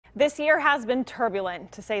This year has been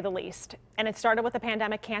turbulent, to say the least, and it started with the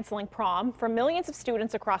pandemic canceling prom for millions of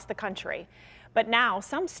students across the country. But now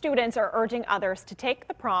some students are urging others to take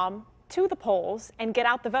the prom to the polls and get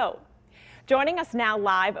out the vote. Joining us now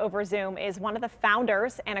live over Zoom is one of the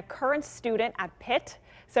founders and a current student at Pitt,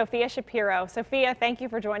 Sophia Shapiro. Sophia, thank you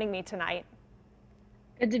for joining me tonight.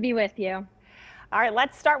 Good to be with you. All right,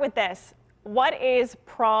 let's start with this. What is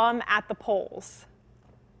Prom at the Polls?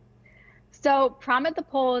 So Prom at the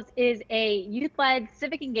Polls is a youth-led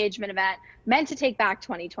civic engagement event meant to take back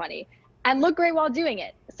 2020 and look great while doing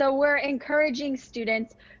it. So we're encouraging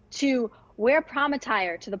students to wear prom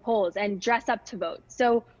attire to the polls and dress up to vote.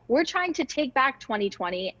 So we're trying to take back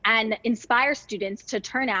 2020 and inspire students to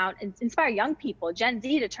turn out and inspire young people, Gen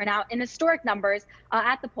Z, to turn out in historic numbers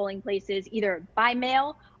at the polling places, either by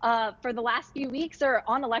mail for the last few weeks or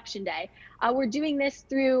on election day. We're doing this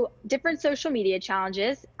through different social media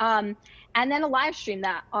challenges and then a live stream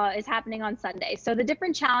that is happening on Sunday. So the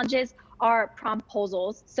different challenges are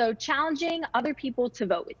promposals, so challenging other people to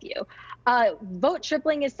vote with you. Vote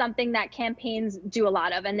tripling is something that campaigns do a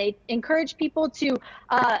lot of, and they encourage people to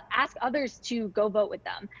ask others to go vote with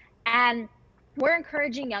them. And we're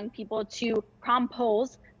encouraging young people to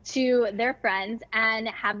prompose to their friends and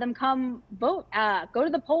have them come vote, go to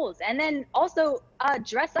the polls, and then also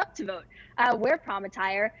dress up to vote, wear prom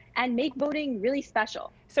attire, and make voting really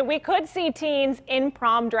special. So we could see teens in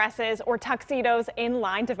prom dresses or tuxedos in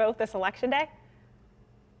line to vote this election day?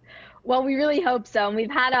 Well, we really hope so. And we've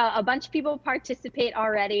had a bunch of people participate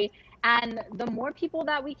already. And the more people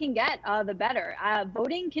that we can get, the better.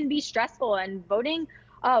 Voting can be stressful, and voting,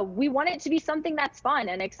 we want it to be something that's fun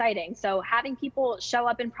and exciting. So having people show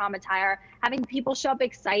up in prom attire, having people show up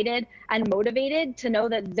excited and motivated to know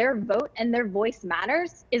that their vote and their voice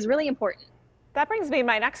matters is really important. That brings me to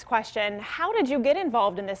my next question. How did you get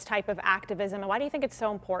involved in this type of activism, and why do you think it's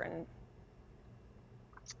so important?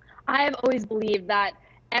 I have always believed that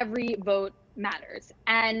every vote matters,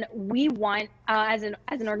 and we want, as an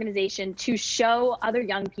organization, to show other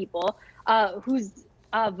young people whose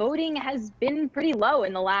voting has been pretty low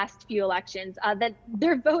in the last few elections, that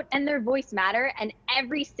their vote and their voice matter, and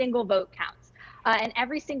every single vote counts, and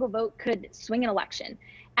every single vote could swing an election.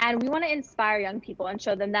 And we want to inspire young people and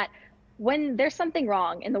show them that when there's something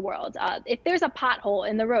wrong in the world, if there's a pothole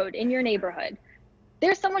in the road in your neighborhood,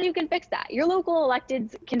 there's someone who can fix that. Your local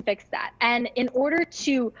electeds can fix that. And in order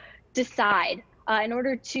to decide, in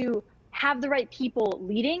order to have the right people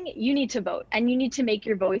leading, you need to vote, and you need to make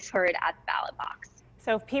your voice heard at the ballot box.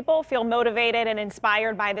 So if people feel motivated and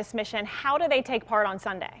inspired by this mission, how do they take part on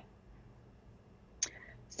Sunday?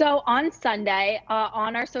 So on Sunday,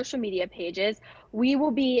 on our social media pages, we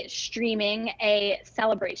will be streaming a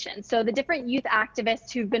celebration. So the different youth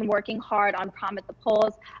activists who've been working hard on Prom at the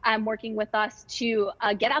Polls, working with us to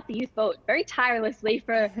get out the youth vote very tirelessly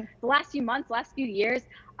for the last few months, last few years,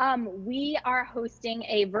 we are hosting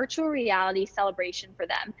a virtual reality celebration for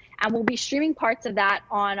them. And we'll be streaming parts of that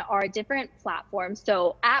on our different platforms.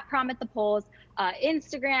 So at Prom at the Polls,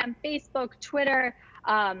 Instagram, Facebook, Twitter,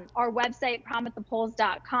 our website,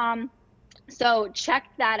 promathepolls.com. So check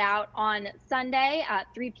that out on Sunday at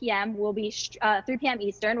 3 p.m. 3 p.m.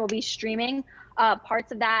 Eastern. We'll be streaming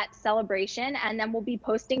parts of that celebration, and then we'll be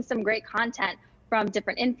posting some great content from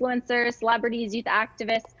different influencers, celebrities, youth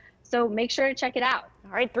activists. So make sure to check it out.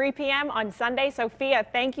 All right, 3 p.m. on Sunday. Sophia,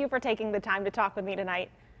 thank you for taking the time to talk with me tonight.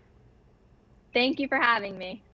 Thank you for having me.